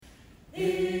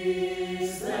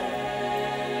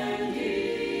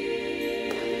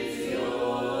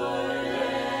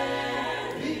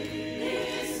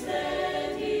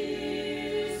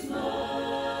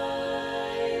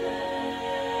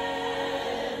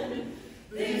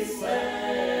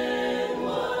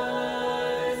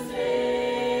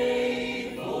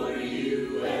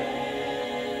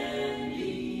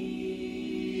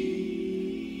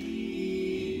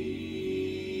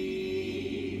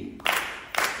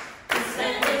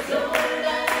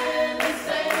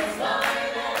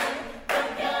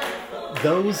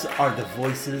Those are the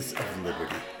voices of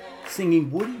liberty,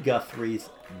 singing Woody Guthrie's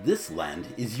 "This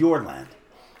Land is Your Land."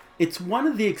 It's one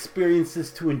of the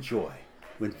experiences to enjoy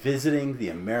when visiting the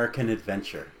American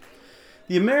Adventure.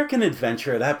 The American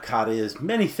Adventure at Epcot is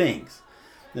many things.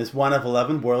 It's one of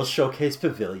 11 World Showcase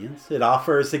pavilions. It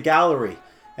offers a gallery,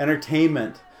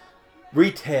 entertainment,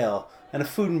 retail, and a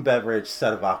food and beverage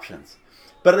set of options.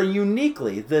 But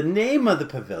uniquely, the name of the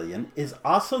pavilion is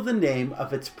also the name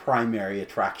of its primary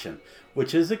attraction,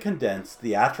 which is a condensed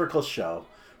theatrical show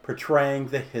portraying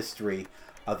the history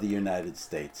of the United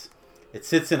States. It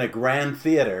sits in a grand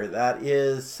theater that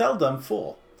is seldom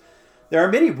full. There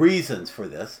are many reasons for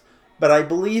this, but I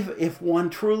believe if one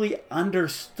truly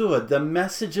understood the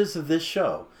messages of this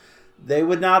show, they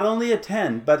would not only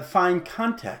attend, but find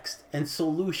context and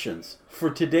solutions for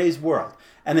today's world,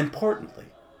 and importantly,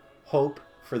 hope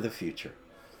for the future.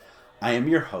 I am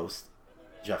your host,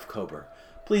 Jeff Kober.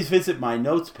 Please visit my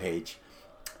notes page,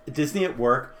 Disney at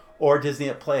Work or Disney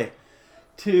at Play,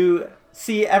 to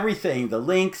see everything, the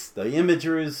links, the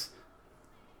images,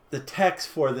 the text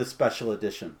for this special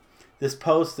edition. This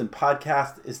post and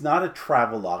podcast is not a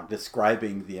travelogue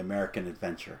describing the American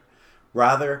Adventure.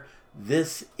 Rather,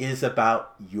 this is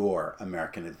about your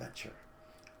American Adventure.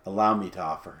 Allow me to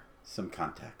offer some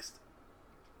context.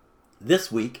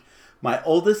 This week, my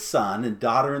oldest son and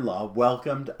daughter-in-law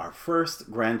welcomed our first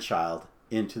grandchild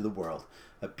into the world,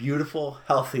 a beautiful,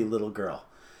 healthy little girl.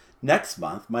 Next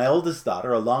month, my oldest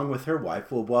daughter, along with her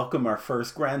wife, will welcome our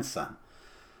first grandson.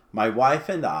 My wife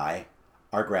and I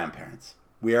are grandparents.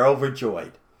 We are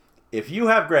overjoyed. If you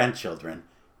have grandchildren,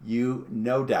 you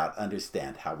no doubt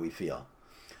understand how we feel.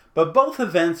 But both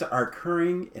events are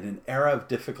occurring in an era of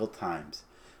difficult times,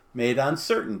 made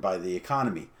uncertain by the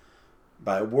economy,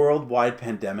 by a worldwide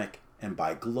pandemic, and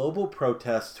by global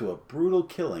protests to a brutal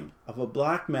killing of a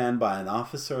black man by an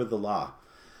officer of the law.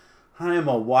 I am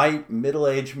a white,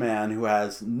 middle-aged man who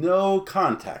has no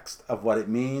context of what it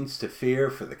means to fear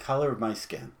for the color of my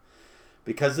skin.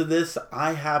 Because of this,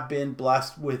 I have been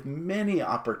blessed with many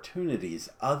opportunities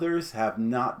others have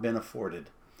not been afforded.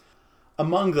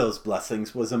 Among those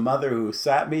blessings was a mother who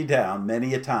sat me down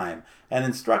many a time and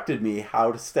instructed me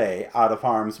how to stay out of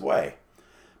harm's way.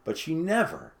 But she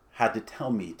never had to tell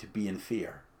me to be in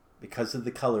fear because of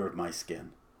the color of my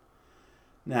skin.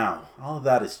 Now, all of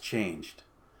that has changed.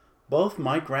 Both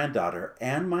my granddaughter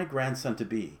and my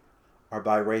grandson-to-be are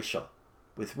biracial,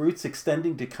 with roots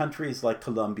extending to countries like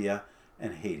Colombia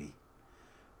and Haiti.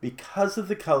 Because of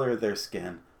the color of their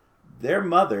skin, their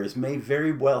mothers may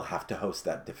very well have to host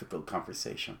that difficult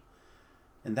conversation.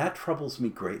 And that troubles me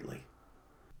greatly.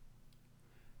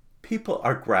 People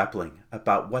are grappling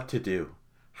about what to do,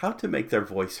 how to make their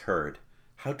voice heard,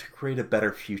 how to create a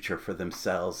better future for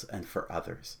themselves and for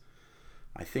others.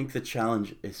 I think the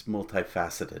challenge is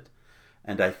multifaceted,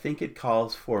 and I think it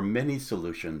calls for many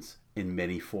solutions in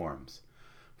many forms.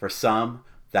 For some,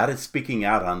 that is speaking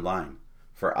out online.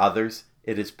 For others,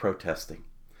 it is protesting.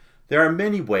 There are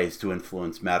many ways to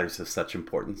influence matters of such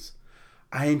importance.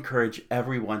 I encourage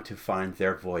everyone to find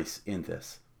their voice in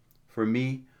this. For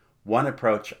me, one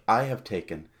approach I have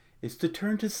taken is to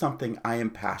turn to something I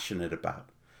am passionate about,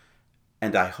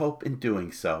 and I hope in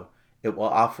doing so, it will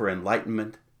offer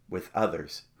enlightenment with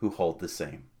others who hold the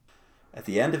same. At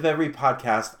the end of every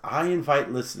podcast, I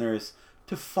invite listeners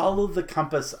to follow the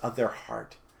compass of their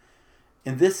heart.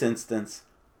 In this instance,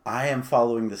 I am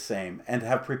following the same and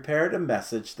have prepared a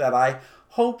message that I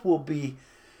hope will be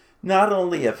not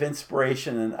only of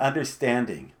inspiration and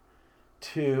understanding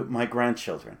to my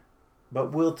grandchildren,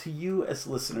 but will to you as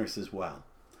listeners as well.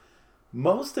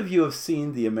 Most of you have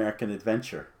seen The American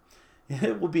Adventure.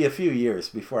 It will be a few years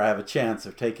before I have a chance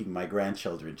of taking my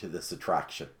grandchildren to this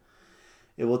attraction.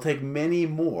 It will take many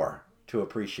more to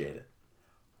appreciate it.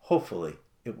 Hopefully,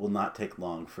 it will not take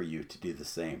long for you to do the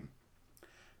same.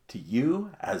 To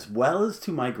you, as well as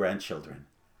to my grandchildren,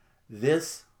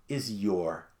 this is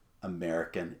your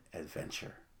American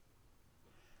Adventure.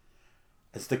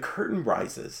 As the curtain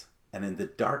rises, and in the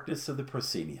darkness of the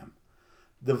proscenium,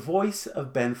 the voice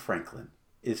of Ben Franklin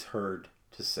is heard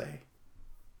to say,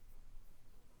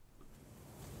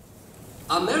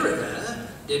 America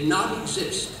did not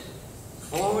exist.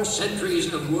 4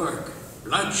 centuries of work,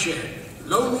 bloodshed,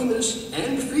 loneliness,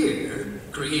 and fear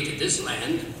created this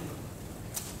land.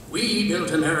 We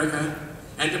built America,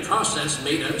 and the process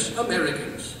made us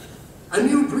Americans. A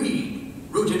new breed,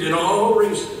 rooted in all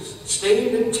races,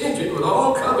 stained and tinted with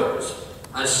all colors,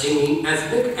 a singing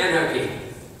ethnic anarchy.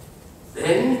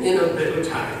 Then, in a little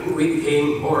time, we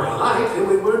became more alike than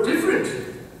we were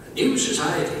different. A new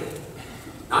society.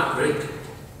 Not great,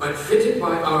 but fitted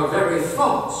by our very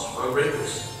thoughts for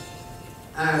greatness.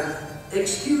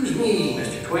 Excuse me,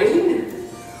 Mr. Twain.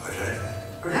 What's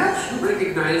that? Perhaps you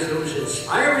recognize those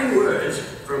inspiring words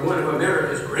from one of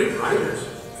America's great writers.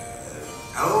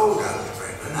 No, Dr.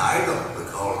 Franklin, I don't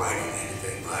recall writing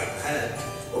anything like that.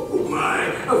 Oh my,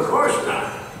 of course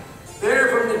not. They're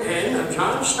from the pen of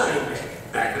John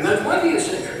Steinbeck, back in the 20th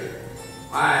century.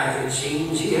 Why, it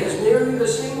seems he has nearly the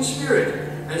same spirit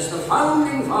as the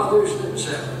founding fathers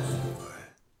themselves.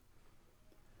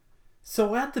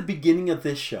 So at the beginning of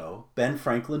this show, Ben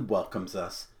Franklin welcomes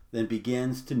us, then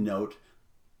begins to note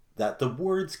that the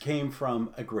words came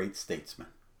from a great statesman.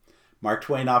 Mark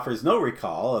Twain offers no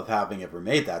recall of having ever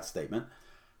made that statement.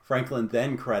 Franklin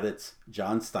then credits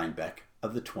John Steinbeck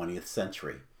of the 20th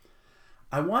century.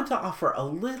 I want to offer a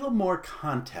little more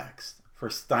context for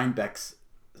Steinbeck's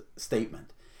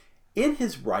statement. In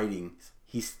his writings,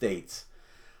 he states,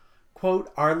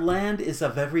 quote, "Our land is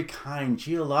of every kind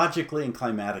geologically and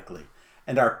climatically,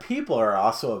 and our people are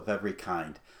also of every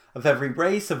kind, of every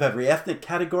race, of every ethnic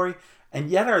category, and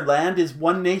yet our land is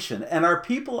one nation, and our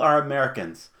people are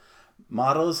Americans.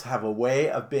 Mottos have a way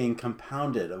of being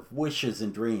compounded of wishes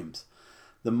and dreams.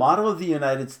 The motto of the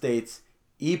United States,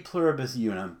 E pluribus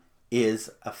unum, is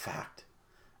a fact.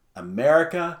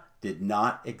 America did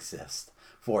not exist.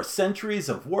 For centuries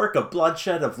of work, of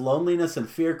bloodshed, of loneliness and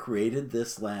fear created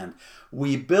this land.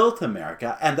 We built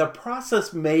America, and the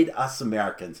process made us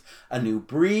Americans, a new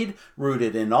breed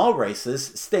rooted in all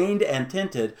races, stained and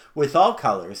tinted with all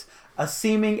colors, a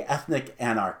seeming ethnic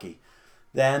anarchy.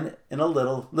 Then, in a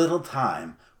little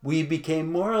time, we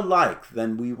became more alike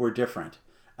than we were different.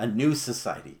 A new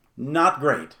society, not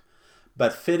great,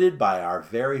 but fitted by our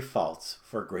very faults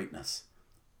for greatness.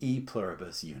 E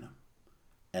pluribus unum."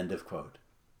 End of quote.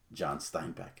 John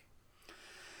Steinbeck.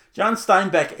 John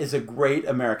Steinbeck is a great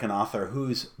American author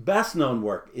whose best-known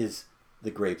work is The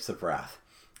Grapes of Wrath.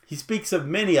 He speaks of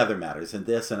many other matters in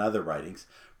this and other writings,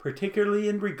 particularly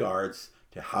in regards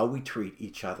to how we treat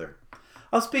each other.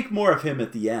 I'll speak more of him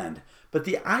at the end, but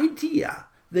the idea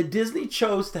that Disney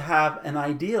chose to have an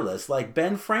idealist like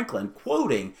Ben Franklin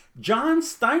quoting John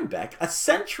Steinbeck a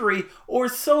century or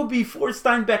so before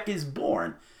Steinbeck is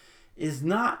born is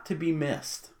not to be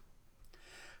missed.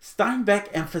 Steinbeck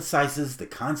emphasizes the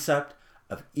concept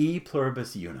of E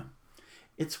pluribus unum.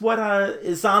 It's what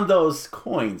is on those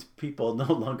coins people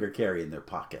no longer carry in their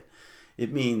pocket.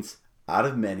 It means out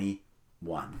of many,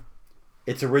 one.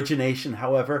 Its origination,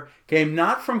 however, came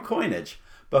not from coinage,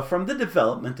 but from the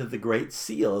development of the Great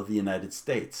Seal of the United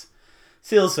States.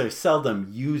 Seals are seldom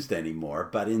used anymore,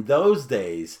 but in those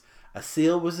days, a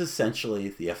seal was essentially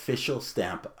the official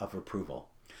stamp of approval.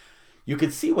 You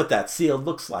can see what that seal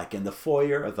looks like in the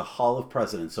foyer of the Hall of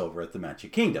Presidents over at the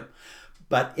Magic Kingdom.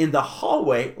 But in the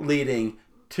hallway leading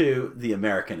to the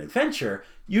American Adventure,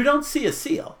 you don't see a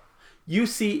seal. You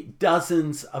see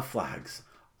dozens of flags,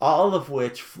 all of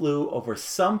which flew over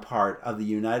some part of the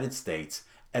United States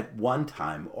at one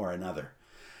time or another.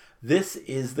 This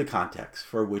is the context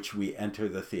for which we enter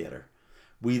the theater.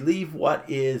 We leave what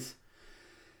is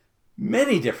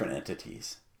many different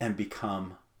entities and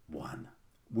become one.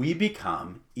 We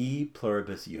become E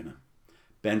pluribus unum.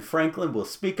 Ben Franklin will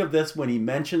speak of this when he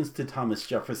mentions to Thomas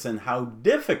Jefferson how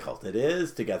difficult it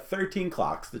is to get 13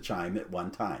 clocks to chime at one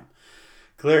time.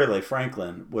 Clearly,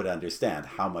 Franklin would understand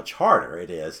how much harder it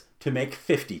is to make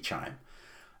 50 chime.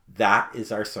 That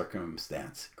is our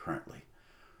circumstance currently.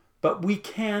 But we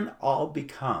can all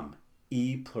become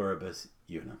E pluribus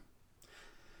unum.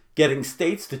 Getting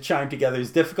states to chime together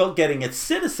is difficult. Getting its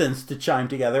citizens to chime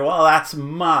together, well, that's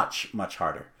much, much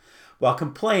harder. While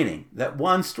complaining that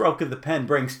one stroke of the pen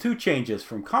brings two changes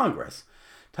from Congress,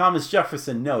 Thomas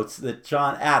Jefferson notes that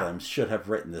John Adams should have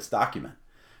written this document.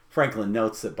 Franklin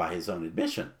notes that by his own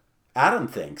admission, Adam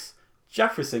thinks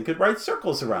Jefferson could write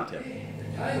circles around him.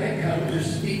 The time had come to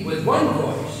speak with one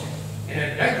voice in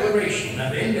a declaration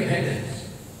of independence.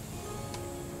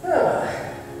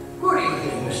 Good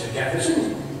evening, Mr.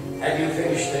 Jefferson. Have you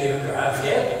finished the new draft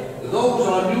yet? Those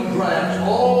are new drafts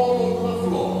all over the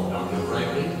floor, Dr.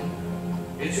 Franklin.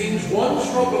 It seems one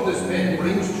stroke of this pen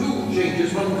brings two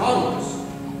changes from Congress.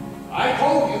 I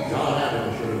told you John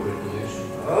Adams should have written this.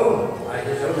 Oh, by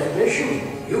his own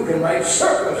admission, you can write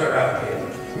circles around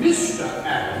him. Mr.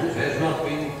 Adams has not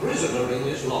been prisoner in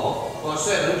this law for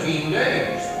 17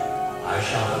 days. I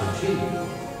shall continue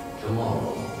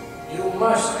tomorrow. You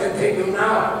must continue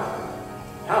now.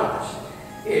 Thomas,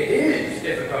 it is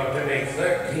difficult to make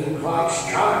 13 clocks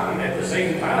chime at the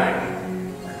same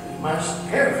time. We must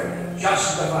carefully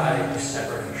justify the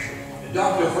separation.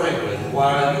 Dr. Franklin,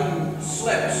 while you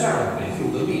slept soundly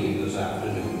through the meeting this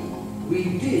afternoon,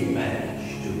 we did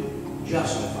manage to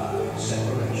justify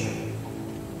separation.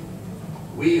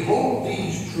 We hold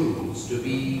these truths to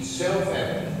be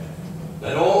self-evident,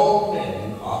 that all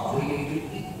men are created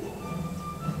equal,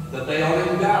 that they are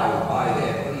endowed by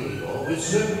their Creator with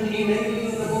certain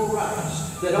inalienable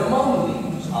rights, that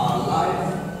among these are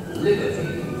life,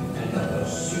 liberty, and the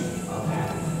pursuit of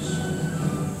happiness.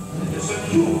 And to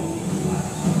secure these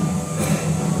rights,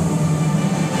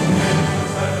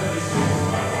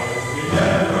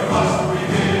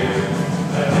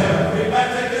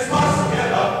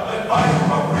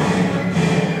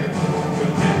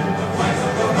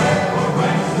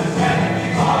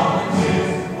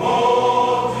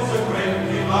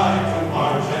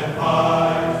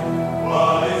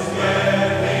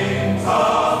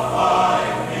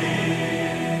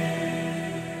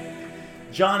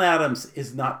 John Adams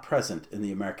is not present in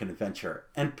the American adventure,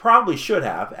 and probably should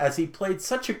have, as he played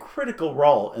such a critical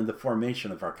role in the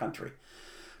formation of our country.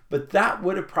 But that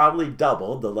would have probably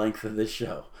doubled the length of this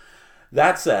show.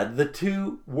 That said, the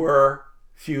two were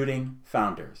feuding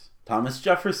founders. Thomas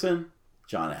Jefferson,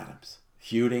 John Adams.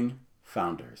 Feuding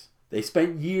founders. They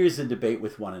spent years in debate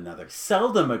with one another,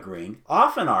 seldom agreeing,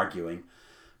 often arguing,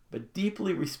 but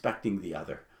deeply respecting the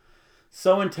other.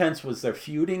 So intense was their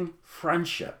feuding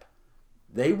friendship,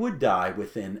 they would die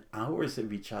within hours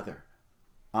of each other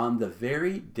on the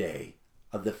very day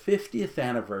of the 50th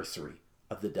anniversary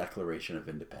of the Declaration of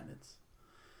Independence.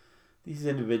 These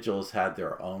individuals had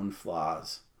their own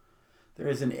flaws. There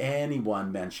isn't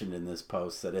anyone mentioned in this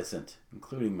post that isn't,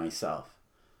 including myself.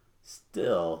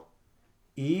 Still,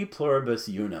 e pluribus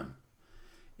unum.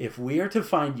 If we are to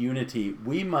find unity,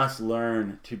 we must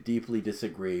learn to deeply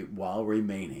disagree while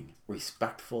remaining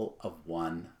respectful of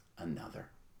one another.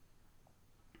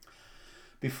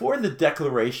 Before the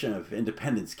Declaration of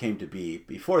Independence came to be,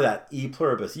 before that e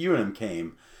pluribus unum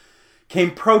came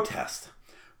protest.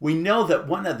 We know that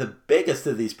one of the biggest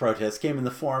of these protests came in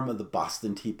the form of the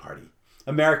Boston Tea Party,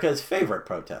 America's favorite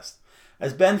protest.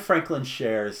 As Ben Franklin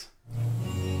shares,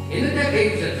 in the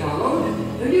decades that followed,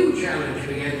 a new challenge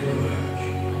began to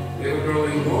emerge. We were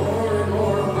growing more and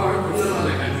more apart from the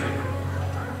mother country.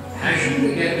 Passion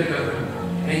began to govern,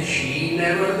 and she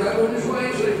never governs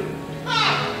wisely.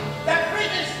 The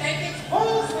British think it's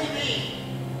fools we be.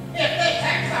 If they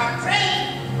tax our trade,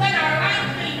 then our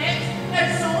land be next,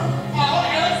 and soon all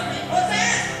else be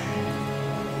possessed.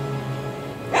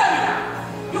 Well now,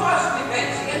 you must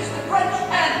defense against the French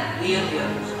and the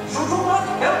Indians. Should you not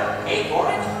help pay for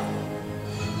it?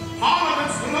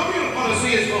 Parliament's colonial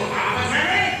policy is both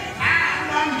arbitrary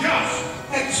and unjust.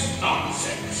 That's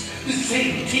nonsense. The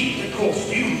same tea that cost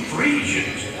you 3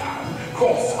 shillings a pound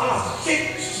costs us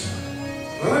 6.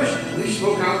 First, we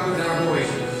spoke out with our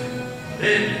voices.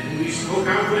 Then, we spoke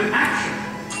out with action,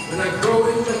 with a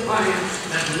growing defiance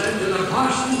that led to the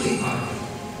Boston Tea Party.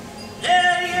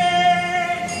 Hear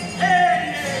ye! Hear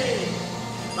ye!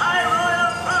 By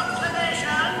royal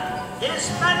proclamation, His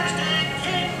Majesty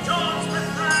King George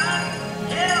III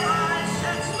hereby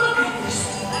sets... Look at this!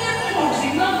 Everyone's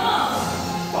in the house!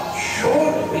 But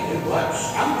surely we can work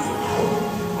something out.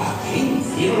 Our king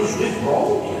feels we've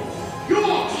wronged him.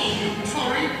 Your king, you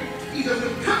Tory! Either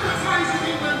we cut the ties with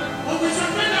England, or we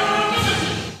surrender our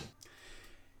liberty!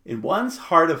 in one's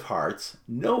heart of hearts,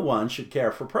 no one should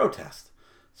care for protest.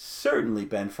 Certainly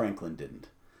Ben Franklin didn't.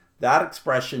 That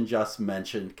expression just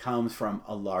mentioned comes from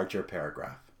a larger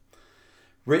paragraph.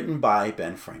 Written by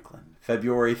Ben Franklin,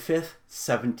 February 5th,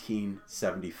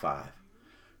 1775.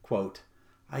 Quote,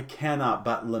 I cannot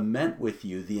but lament with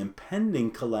you the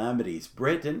impending calamities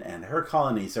Britain and her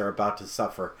colonies are about to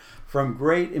suffer from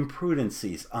great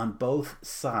imprudencies on both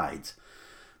sides.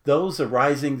 Those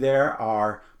arising there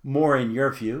are more in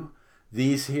your view,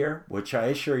 these here, which I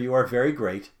assure you are very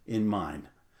great, in mine.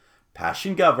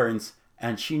 Passion governs,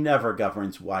 and she never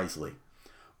governs wisely.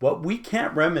 What we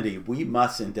can't remedy, we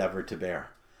must endeavor to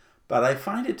bear. But I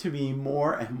find it to be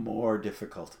more and more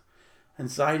difficult.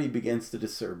 Anxiety begins to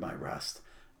disturb my rest.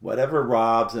 Whatever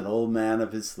robs an old man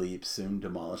of his sleep soon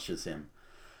demolishes him.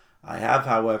 I have,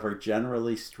 however,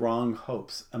 generally strong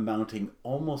hopes amounting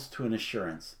almost to an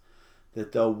assurance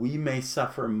that though we may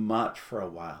suffer much for a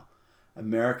while,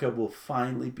 America will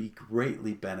finally be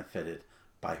greatly benefited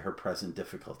by her present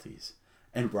difficulties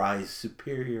and rise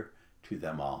superior to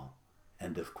them all.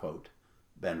 End of quote.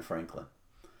 Ben Franklin.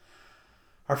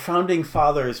 Our founding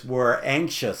fathers were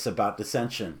anxious about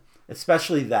dissension,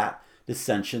 especially that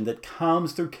dissension that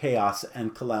comes through chaos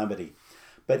and calamity.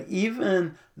 But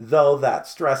even though that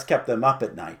stress kept them up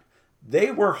at night,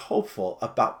 they were hopeful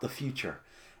about the future.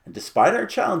 And despite our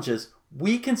challenges,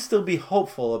 we can still be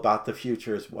hopeful about the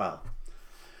future as well.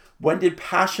 When did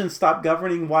passion stop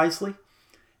governing wisely?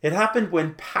 It happened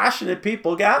when passionate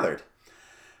people gathered.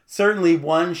 Certainly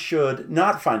one should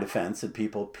not find offense in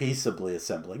people peaceably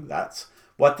assembling. That's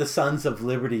what the Sons of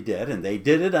Liberty did, and they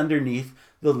did it underneath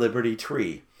the Liberty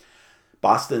Tree.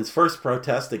 Boston's first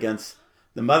protest against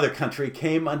the mother country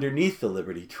came underneath the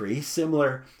Liberty Tree,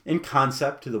 similar in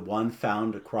concept to the one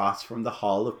found across from the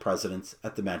Hall of Presidents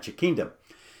at the Magic Kingdom.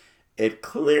 It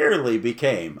clearly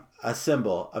became a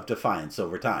symbol of defiance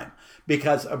over time,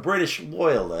 because a British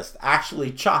loyalist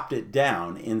actually chopped it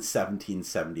down in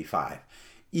 1775,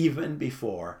 even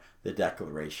before the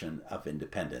Declaration of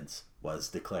Independence was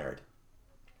declared.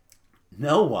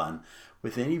 No one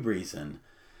with any reason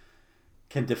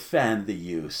can defend the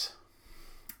use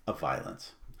of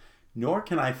violence, nor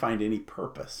can I find any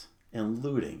purpose in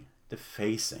looting,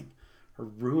 defacing, or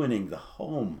ruining the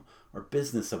home or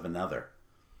business of another.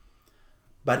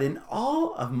 But in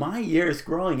all of my years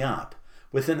growing up,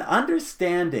 with an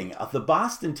understanding of the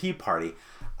Boston Tea Party,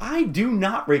 I do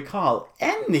not recall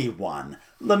anyone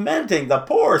lamenting the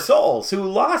poor souls who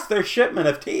lost their shipment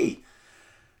of tea.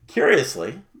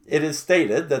 Curiously, it is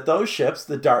stated that those ships,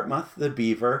 the Dartmouth, the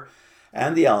Beaver,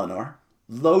 and the Eleanor,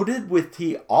 loaded with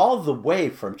tea all the way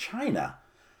from China,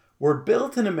 were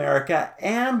built in America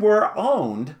and were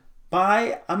owned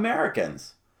by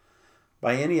Americans.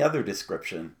 By any other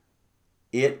description,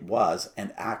 it was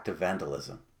an act of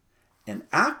vandalism, an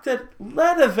act that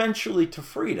led eventually to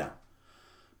freedom,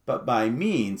 but by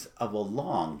means of a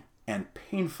long and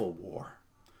painful war.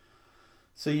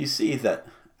 So you see that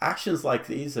actions like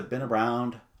these have been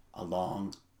around a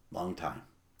long, long time.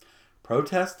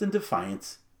 Protest and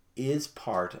defiance is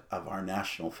part of our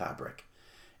national fabric.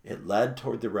 It led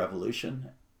toward the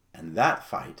revolution, and that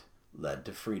fight led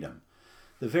to freedom.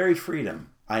 The very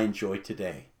freedom I enjoy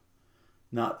today.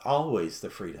 Not always the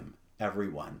freedom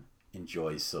everyone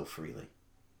enjoys so freely.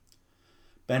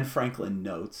 Ben Franklin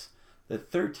notes that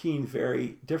 13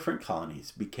 very different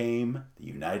colonies became the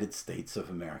United States of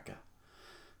America.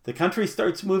 The country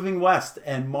starts moving west,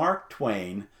 and Mark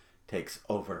Twain takes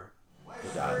over the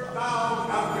dialogue.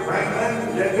 Dr.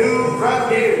 Franklin, the new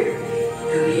frontier.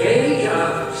 To the age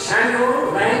of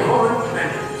Samuel Langhorne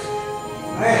Clemens.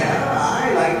 Well,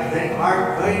 I like to think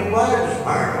Mark Twain was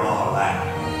part of all that.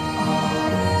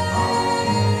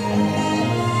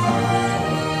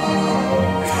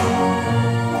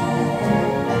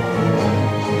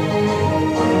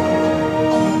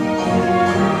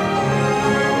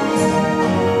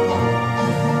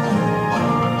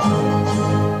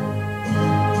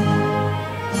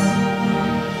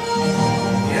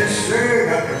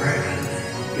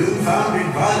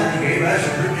 Founding fathers gave us a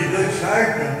pretty good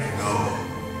start, don't you know?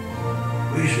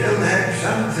 We still had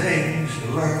some things to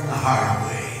learn the hard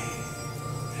way.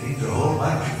 Seems a whole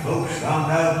bunch of folks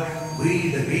found out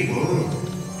we the people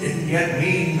didn't yet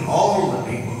mean all the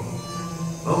people.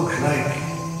 Folks like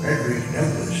Frederick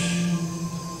Douglass.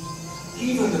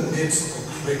 Even amidst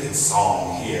the cricket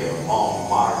song here among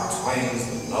Mark Twain's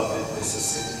beloved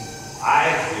Mississippi,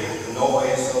 I hear the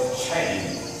noise of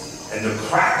chains and the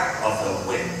crack of the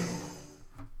whip.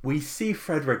 We see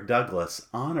Frederick Douglass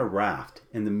on a raft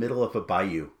in the middle of a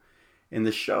bayou. In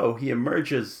the show, he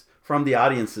emerges from the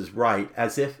audience's right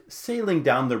as if sailing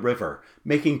down the river,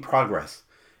 making progress.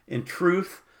 In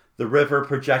truth, the river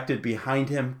projected behind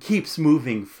him keeps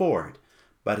moving forward,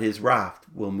 but his raft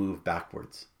will move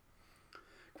backwards.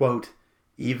 Quote,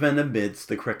 even amidst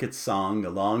the cricket's song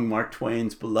along Mark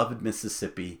Twain's beloved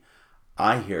Mississippi,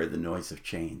 I hear the noise of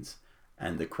chains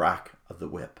and the crack of the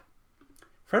whip.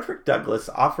 Frederick Douglass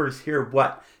offers here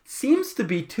what seems to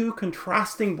be two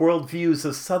contrasting worldviews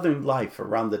of Southern life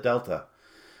around the Delta.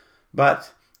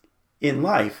 But in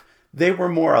life, they were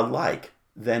more alike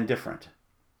than different.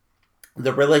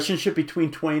 The relationship between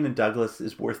Twain and Douglass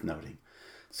is worth noting.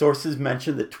 Sources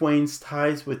mention that Twain's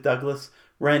ties with Douglass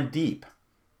ran deep.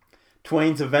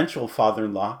 Twain's eventual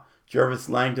father-in-law, Jervis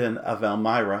Langdon of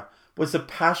Elmira, was a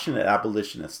passionate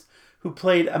abolitionist who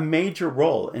played a major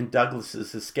role in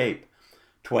Douglass's escape.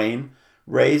 Twain,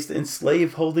 raised in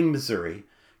slave-holding Missouri,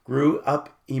 grew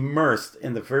up immersed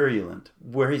in the virulent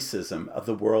racism of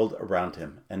the world around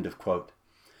him. End of quote.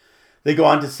 They go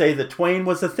on to say that Twain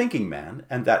was a thinking man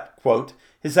and that, quote,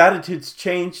 his attitudes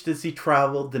changed as he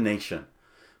traveled the nation.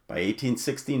 By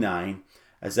 1869,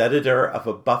 as editor of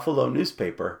a Buffalo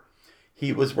newspaper,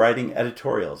 he was writing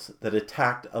editorials that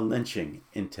attacked a lynching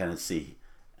in Tennessee.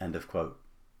 End of quote.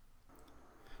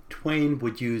 Twain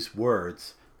would use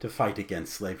words to fight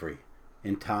against slavery.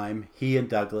 In time, he and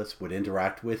Douglass would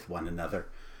interact with one another.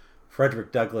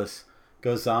 Frederick Douglass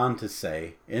goes on to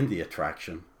say in The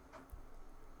Attraction,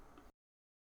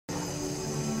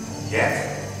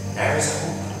 yet there is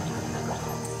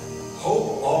hope.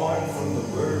 Hope born from the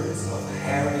words of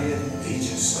Harriet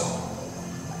Beecher Stowe.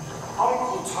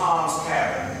 Tom's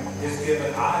Cabin has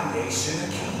given our nation a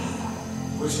key,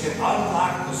 which can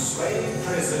unlock the slave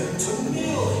prison to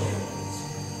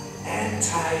millions.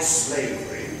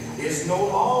 Anti-slavery is no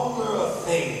longer a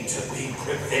thing to be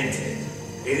prevented.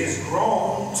 It is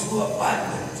grown too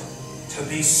abundant to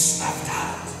be snuffed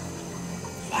out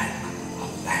like a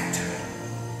lantern.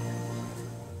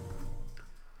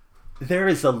 There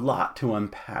is a lot to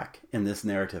unpack in this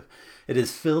narrative. It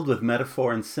is filled with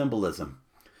metaphor and symbolism.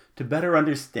 To better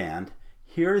understand,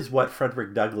 here is what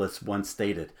Frederick Douglass once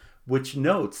stated, which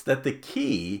notes that the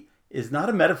key is not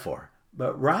a metaphor,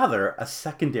 but rather a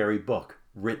secondary book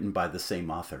written by the same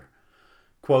author.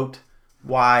 Quote,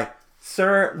 "Why,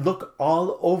 sir, look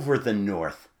all over the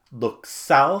North. Look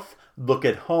south, look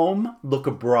at home, look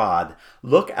abroad.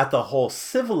 Look at the whole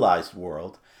civilized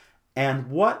world. And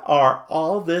what are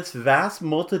all this vast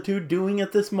multitude doing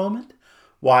at this moment?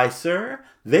 Why, sir,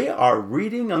 they are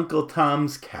reading Uncle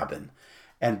Tom's Cabin.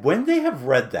 And when they have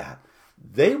read that,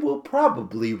 they will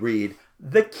probably read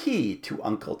the key to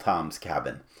Uncle Tom's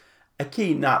Cabin. A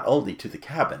key not only to the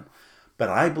cabin, but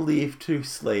I believe to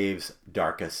slaves'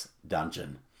 darkest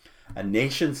dungeon. A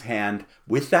nation's hand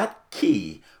with that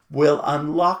key will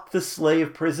unlock the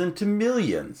slave prison to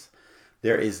millions.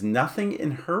 There is nothing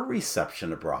in her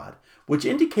reception abroad which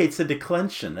indicates a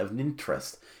declension of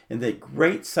interest in the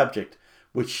great subject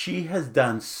which she has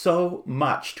done so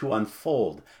much to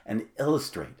unfold and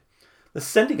illustrate. The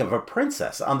sending of a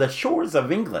princess on the shores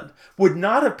of England would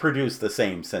not have produced the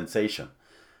same sensation.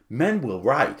 Men will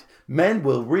write, men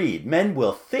will read, men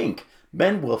will think,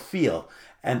 men will feel,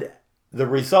 and the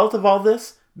result of all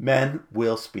this, men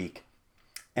will speak.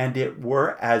 And it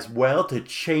were as well to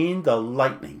chain the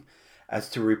lightning as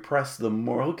to repress the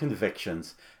moral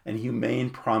convictions and humane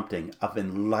prompting of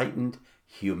enlightened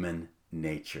human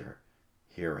nature.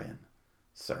 Herein,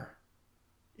 sir,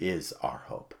 is our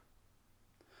hope."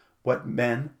 What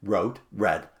men wrote,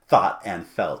 read, thought, and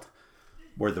felt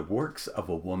were the works of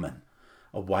a woman,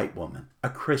 a white woman, a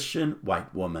Christian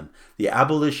white woman. The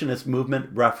abolitionist movement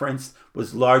referenced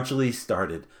was largely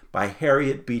started by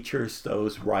Harriet Beecher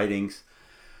Stowe's writings,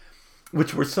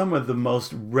 which were some of the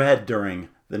most read during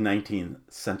the 19th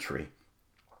century,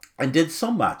 and did so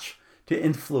much to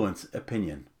influence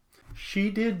opinion. She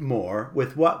did more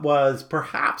with what was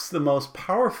perhaps the most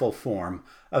powerful form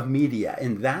of media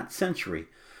in that century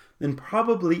than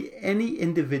probably any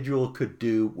individual could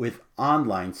do with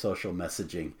online social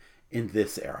messaging in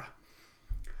this era.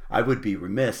 I would be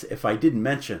remiss if I didn't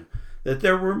mention that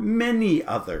there were many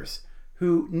others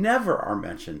who never are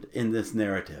mentioned in this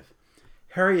narrative.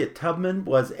 Harriet Tubman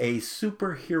was a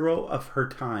superhero of her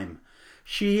time.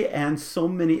 She and so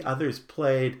many others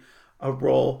played a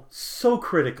role so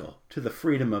critical to the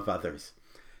freedom of others.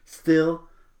 Still,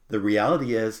 the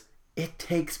reality is, it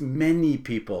takes many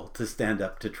people to stand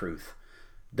up to truth.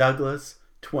 Douglass,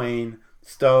 Twain,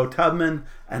 Stowe, Tubman,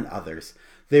 and others.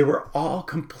 They were all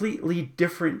completely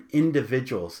different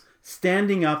individuals,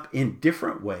 standing up in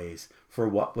different ways for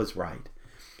what was right.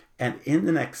 And in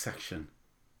the next section,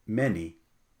 many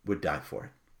would die for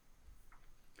it.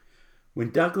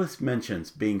 When Douglass mentions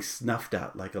being snuffed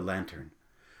out like a lantern,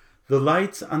 the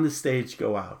lights on the stage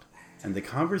go out, and the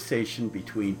conversation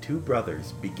between two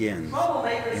brothers begins.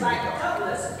 Troublemakers like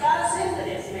Douglas got us into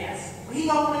this mess. We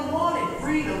only wanted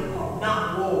freedom,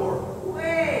 not war.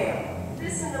 Well,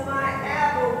 listen to my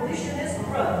abolitionist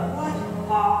brother. What?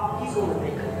 Pa, he's gonna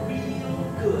make a real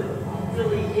good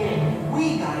Philly Yankee.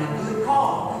 We got a good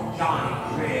call, Johnny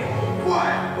Graham.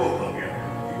 Quiet, both of you.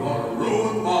 You're gonna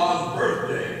ruin Ma's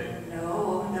birthday.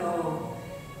 No.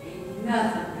 Ain't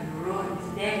nothing gonna ruin his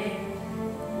day.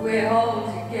 We're all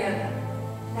together.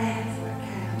 That's what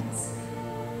counts.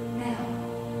 Now,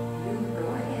 you go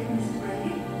ahead, Mr.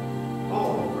 Brady.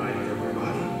 All right,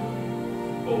 everybody.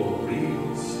 Hold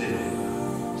real still.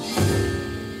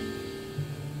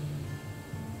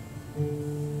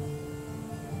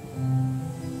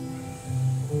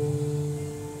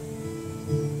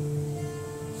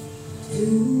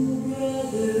 Two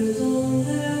brothers on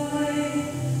their way,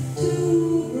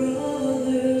 two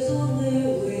brothers on their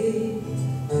way,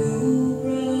 two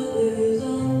brothers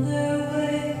on their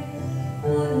way,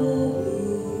 one more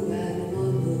blue and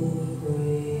one more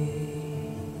gray.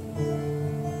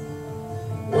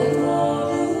 One more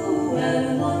blue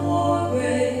and one more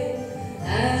gray,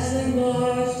 as they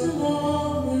marched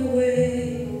along their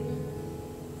way.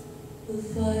 The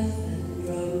fife and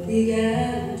drum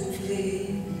began to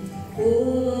play,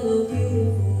 full of a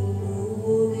beautiful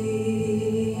morning.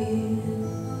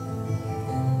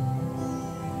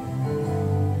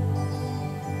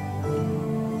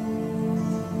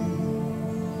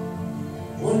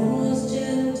 One was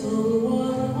gentle,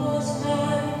 one was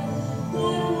kind.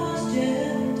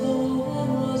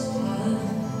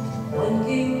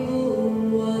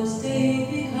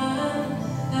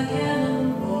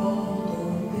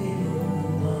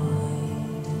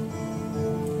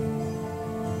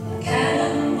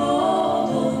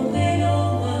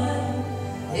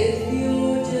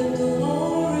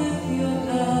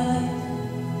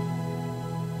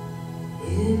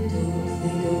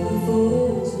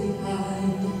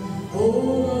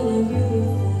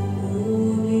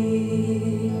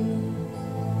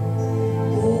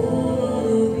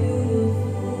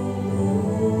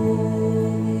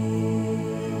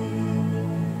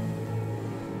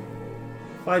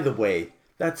 By the way,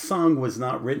 that song was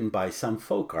not written by some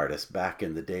folk artist back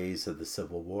in the days of the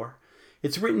Civil War.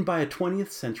 It's written by a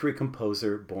 20th century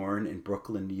composer born in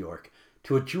Brooklyn, New York,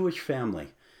 to a Jewish family.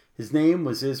 His name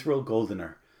was Israel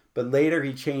Goldener, but later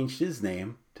he changed his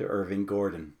name to Irving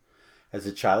Gordon. As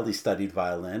a child, he studied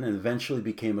violin and eventually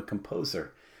became a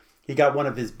composer. He got one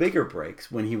of his bigger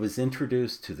breaks when he was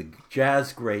introduced to the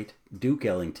jazz great Duke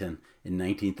Ellington in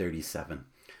 1937.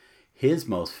 His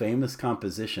most famous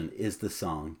composition is the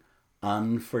song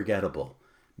Unforgettable,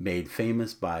 made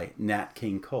famous by Nat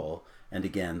King Cole and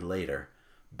again later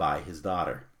by his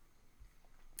daughter.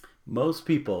 Most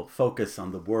people focus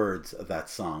on the words of that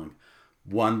song,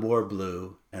 One More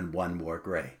Blue and One More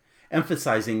Gray,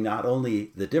 emphasizing not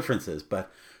only the differences,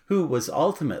 but who was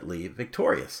ultimately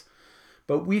victorious.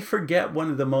 But we forget one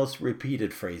of the most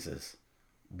repeated phrases.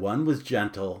 One was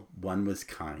gentle, one was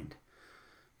kind.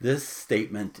 This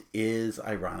statement is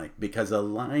ironic because a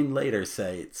line later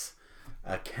states,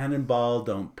 a cannonball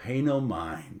don't pay no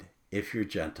mind if you're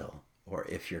gentle or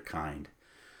if you're kind.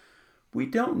 We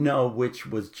don't know which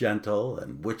was gentle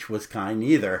and which was kind.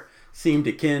 Neither seemed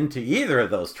akin to either of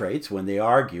those traits when they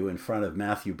argue in front of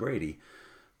Matthew Brady.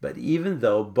 But even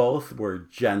though both were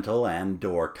gentle and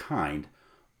or kind,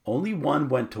 only one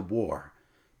went to war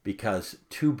because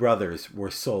two brothers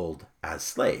were sold as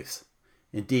slaves.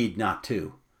 Indeed, not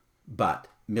two, but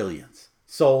millions.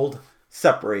 Sold,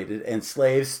 separated,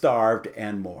 enslaved, starved,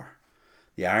 and more.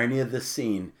 The irony of this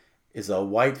scene is a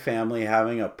white family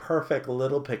having a perfect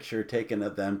little picture taken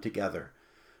of them together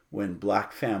when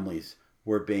black families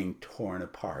were being torn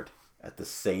apart at the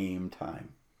same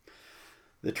time.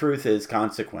 The truth is,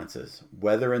 consequences,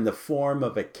 whether in the form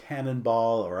of a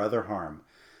cannonball or other harm,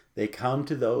 they come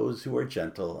to those who are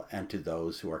gentle and to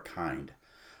those who are kind.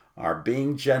 Our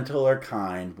being gentle or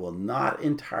kind will not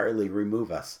entirely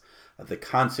remove us of the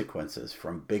consequences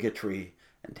from bigotry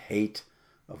and hate,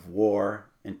 of war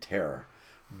and terror.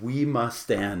 We must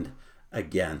stand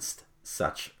against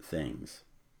such things.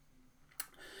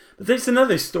 But there's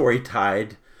another story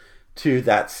tied to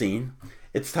that scene.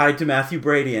 It's tied to Matthew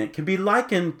Brady and it can be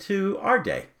likened to our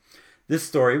day. This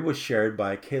story was shared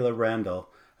by Kayla Randall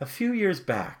a few years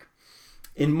back.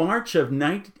 In March of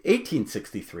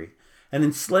 1863, an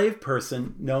enslaved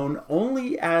person known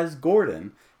only as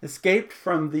Gordon escaped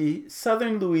from the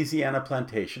southern Louisiana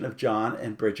plantation of John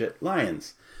and Bridget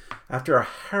Lyons. After a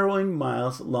harrowing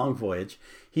miles-long voyage,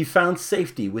 he found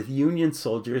safety with Union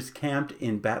soldiers camped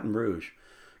in Baton Rouge.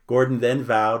 Gordon then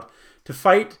vowed to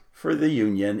fight for the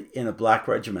Union in a black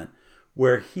regiment,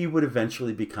 where he would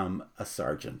eventually become a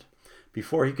sergeant.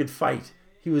 Before he could fight,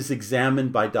 he was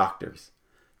examined by doctors.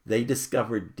 They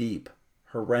discovered deep,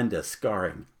 horrendous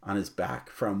scarring on his back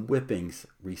from whippings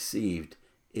received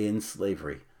in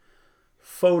slavery.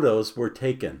 Photos were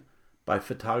taken by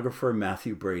photographer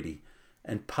Matthew Brady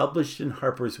and published in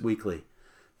Harper's Weekly,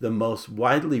 the most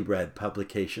widely read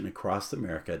publication across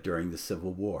America during the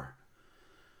Civil War.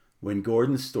 When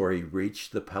Gordon's story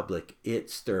reached the public, it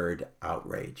stirred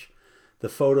outrage. The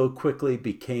photo quickly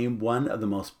became one of the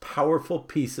most powerful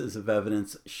pieces of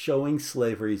evidence showing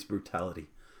slavery's brutality.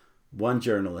 One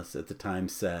journalist at the time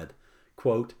said,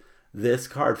 quote, "This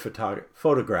card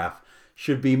photograph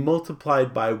should be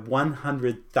multiplied by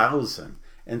 100,000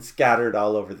 and scattered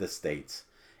all over the states.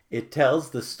 It tells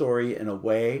the story in a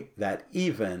way that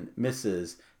even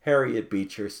Mrs. Harriet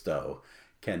Beecher Stowe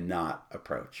cannot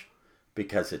approach,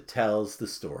 because it tells the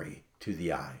story to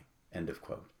the eye." End of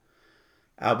quote.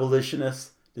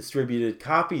 Abolitionists distributed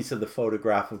copies of the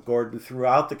photograph of Gordon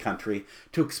throughout the country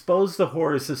to expose the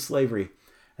horrors of slavery,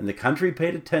 and the country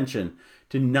paid attention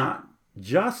to not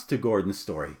just to Gordon's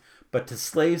story, but to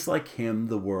slaves like him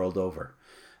the world over.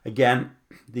 Again,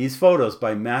 these photos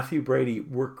by Matthew Brady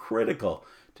were critical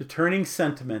to turning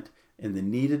sentiment in the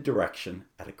needed direction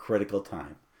at a critical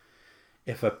time.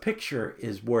 If a picture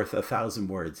is worth 1,000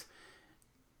 words,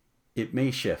 it may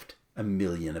shift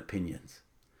 1,000,000 opinions.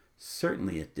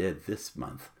 Certainly it did this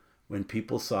month when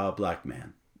people saw a black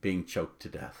man being choked to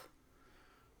death.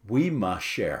 We must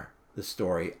share the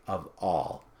story of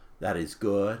all that is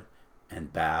good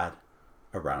and bad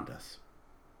around us.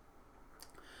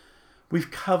 We've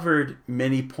covered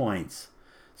many points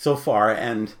so far,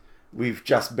 and we've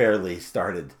just barely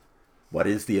started. What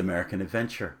is the American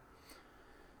adventure?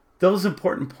 Those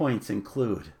important points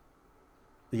include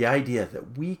the idea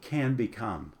that we can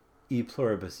become e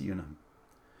pluribus unum.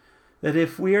 That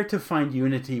if we are to find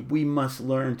unity, we must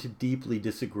learn to deeply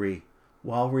disagree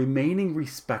while remaining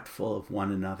respectful of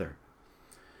one another.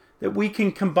 That we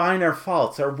can combine our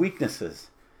faults, our weaknesses,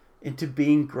 into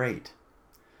being great.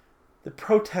 The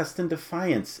protest and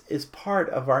defiance is part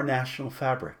of our national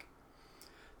fabric.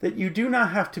 that you do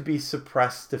not have to be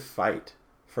suppressed to fight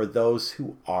for those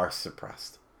who are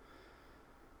suppressed.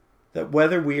 That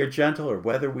whether we are gentle or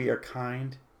whether we are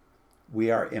kind,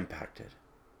 we are impacted.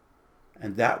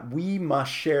 And that we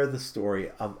must share the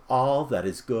story of all that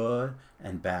is good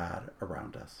and bad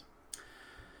around us.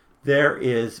 There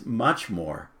is much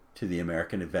more to the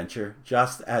American adventure,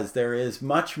 just as there is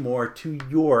much more to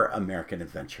your American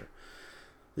adventure.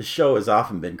 The show has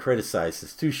often been criticized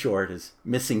as too short, as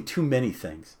missing too many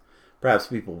things. Perhaps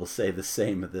people will say the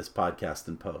same of this podcast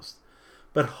in post.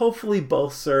 But hopefully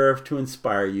both serve to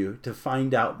inspire you to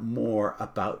find out more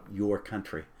about your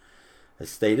country. As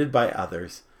stated by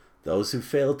others, those who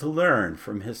fail to learn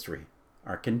from history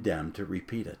are condemned to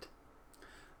repeat it.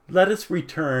 Let us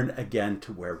return again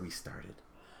to where we started,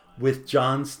 with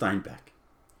John Steinbeck.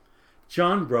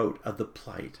 John wrote of the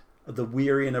plight of the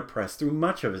weary and oppressed through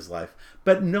much of his life,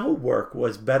 but no work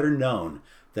was better known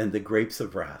than The Grapes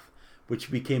of Wrath,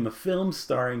 which became a film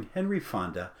starring Henry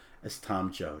Fonda as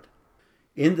Tom Joad.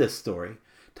 In this story,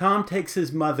 Tom takes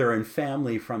his mother and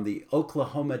family from the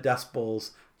Oklahoma Dust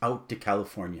Bowls out to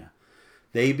California.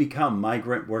 They become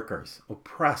migrant workers,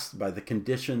 oppressed by the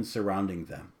conditions surrounding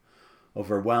them.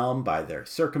 Overwhelmed by their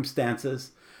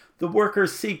circumstances, the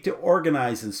workers seek to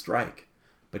organize and strike,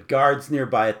 but guards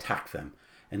nearby attack them,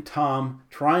 and Tom,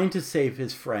 trying to save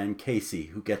his friend Casey,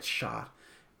 who gets shot,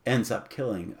 ends up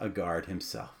killing a guard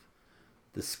himself.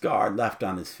 The scar left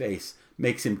on his face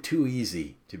makes him too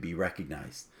easy to be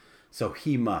recognized, so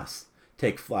he must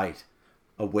take flight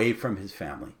away from his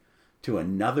family to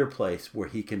another place where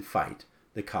he can fight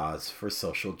the cause for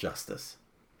social justice.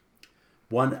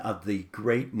 One of the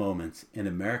great moments in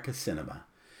American cinema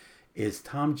is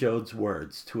Tom Joad's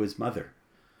words to his mother,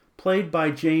 played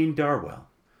by Jane Darwell,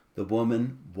 the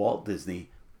woman Walt Disney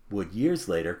would years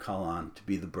later call on to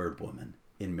be the Bird Woman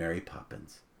in Mary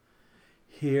Poppins.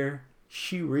 Here,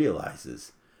 she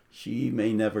realizes she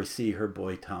may never see her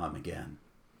boy Tom again.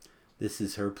 This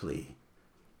is her plea,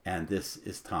 and this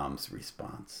is Tom's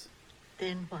response.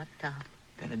 Then what, Tom?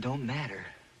 Then it don't matter.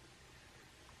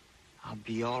 I'll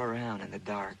be all around in the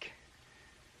dark.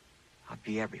 I'll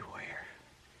be everywhere,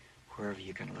 wherever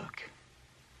you can look.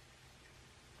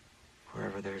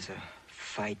 Wherever there's a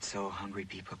fight so hungry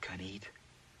people can eat,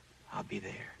 I'll be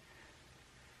there.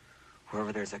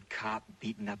 Wherever there's a cop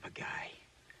beating up a guy,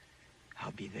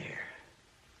 I'll be there.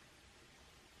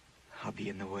 I'll be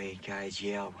in the way guys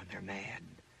yell when they're mad.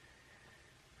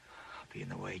 I'll be in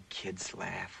the way kids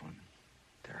laugh when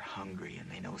they're hungry and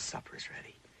they know supper's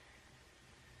ready.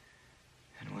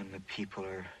 And when the people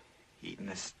are eating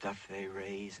the stuff they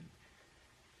raise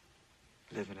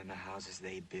and living in the houses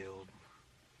they build,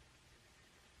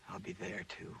 I'll be there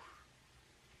too.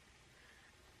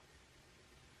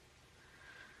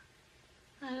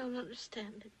 I don't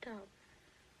understand it, Tom.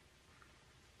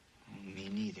 Me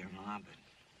neither, Ma, but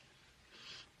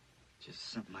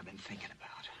just something I've been thinking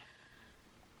about.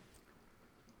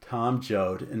 Tom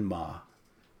Joad and Ma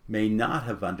may not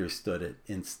have understood it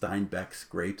in Steinbeck's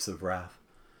Grapes of Wrath,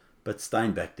 but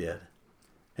Steinbeck did.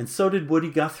 And so did Woody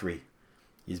Guthrie.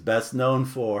 He's best known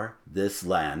for This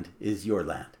Land Is Your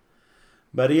Land.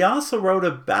 But he also wrote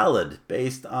a ballad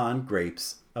based on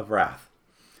Grapes of Wrath.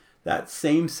 That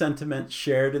same sentiment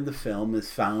shared in the film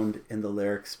is found in the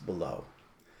lyrics below.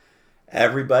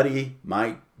 Everybody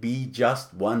might be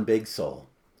just one big soul.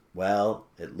 Well,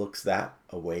 it looks that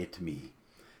a way to me.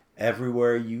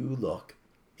 Everywhere you look,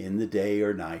 in the day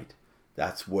or night,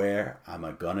 that's where I'm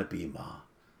a-gonna be, Ma.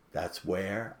 That's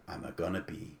where I'm a-gonna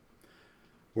be.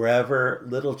 Wherever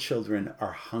little children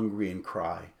are hungry and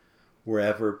cry,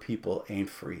 wherever people ain't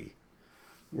free,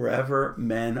 wherever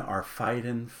men are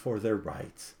fighting for their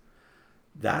rights,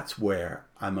 that's where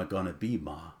I'm a-gonna be,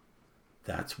 Ma.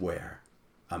 That's where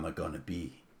I'm a-gonna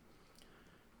be.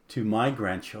 To my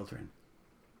grandchildren,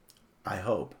 I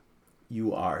hope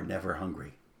you are never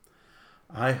hungry.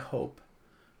 I hope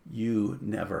you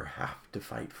never have to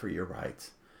fight for your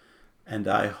rights. And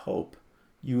I hope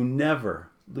you never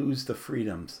lose the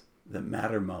freedoms that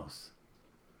matter most.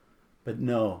 But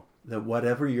know that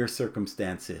whatever your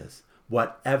circumstance is,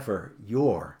 whatever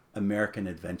your American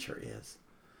adventure is,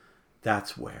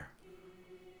 that's where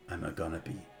I'm a-gonna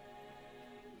be.